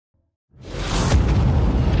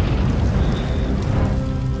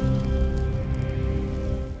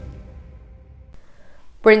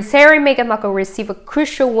Prince Harry and Meghan Markle receive a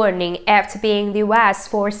crucial warning after being in the US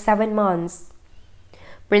for 7 months.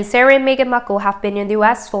 Prince Harry and Meghan Markle have been in the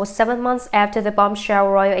US for 7 months after the bombshell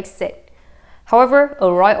royal exit. However,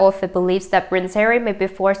 a royal author believes that Prince Harry may be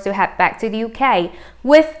forced to head back to the UK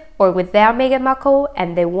with or without Meghan Markle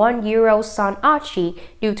and their 1-year-old son Archie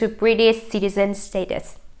due to British citizen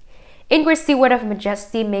status. Ingrid Stewart of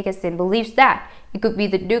Majesty magazine believes that it could be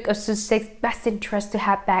the Duke of Sussex's best interest to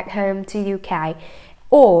head back home to the UK,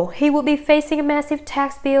 or he will be facing a massive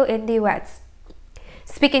tax bill in the US.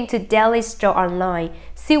 Speaking to Daily Star Online,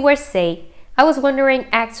 Stewart said, "I was wondering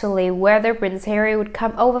actually whether Prince Harry would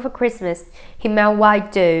come over for Christmas. He might well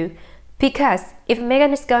do. Because if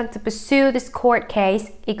Meghan is going to pursue this court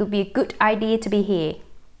case, it could be a good idea to be here."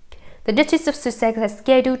 The Duchess of Sussex has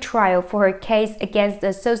scheduled trial for her case against the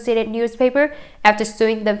Associated newspaper after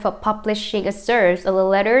suing them for publishing excerpts of the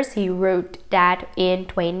letters he wrote that in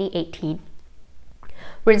 2018.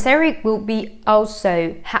 Prince Harry will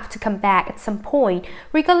also have to come back at some point,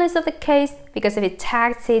 regardless of the case, because of his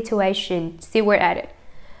tax situation, Stewart added.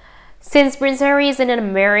 Since Prince Harry is an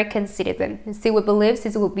American citizen, Stewart believes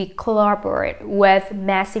this will be clobbered with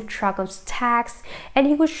massive chunk of tax, and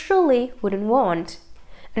he surely wouldn't want.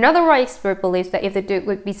 Another royal expert believes that if the Duke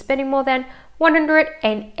would be spending more than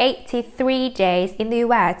 183 days in the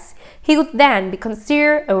US, he would then be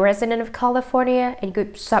considered a resident of California and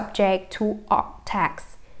could be subject to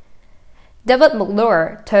tax. David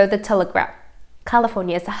McClure told The Telegraph,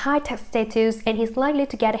 "California is a high tax status and he's likely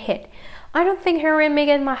to get a hit. I don't think Harry and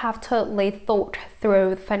Meghan might have totally thought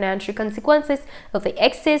through the financial consequences of the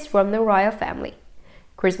exit from the royal family."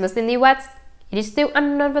 Christmas in the US. It is still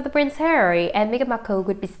unknown whether Prince Harry and Meghan Markle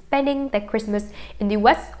would be spending their Christmas in the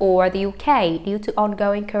US or the UK due to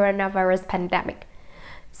ongoing coronavirus pandemic.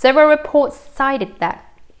 Several reports cited that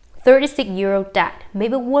 36-year-old dad may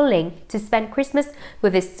be willing to spend Christmas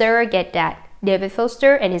with his surrogate dad, David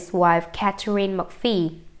Foster, and his wife, Catherine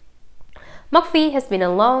McPhee. McPhee has been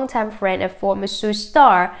a long-time friend and former shoe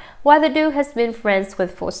star, while the Duke has been friends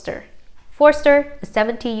with Foster. Foster, a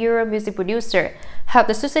 70-year-old music producer, helped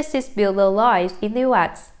the Sussexes build their lives in the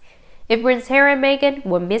US. If Prince Harry and Meghan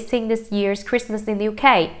were missing this year's Christmas in the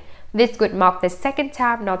UK, this would mark the second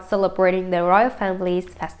time not celebrating the royal family's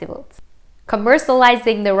festivals.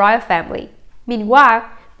 Commercializing the royal family. Meanwhile,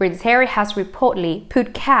 Prince Harry has reportedly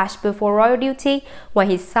put cash before royal duty when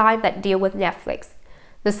he signed that deal with Netflix.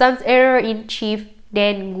 The Sun's editor-in-chief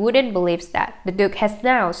Dan Gooden believes that the Duke has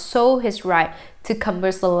now sold his right to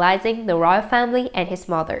commercializing the royal family and his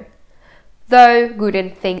mother. Though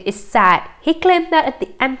Gooden thinks it's sad, he claimed that at the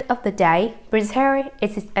end of the day, Prince Harry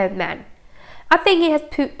is his own man. "I think he has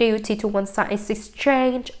put duty to one side in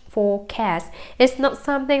exchange for cash. It's not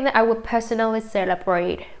something that I would personally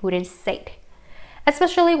celebrate," Gooden said.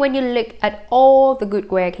 "Especially when you look at all the good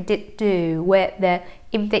work he did do with the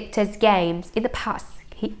Invictus Games in the past,"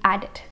 he added.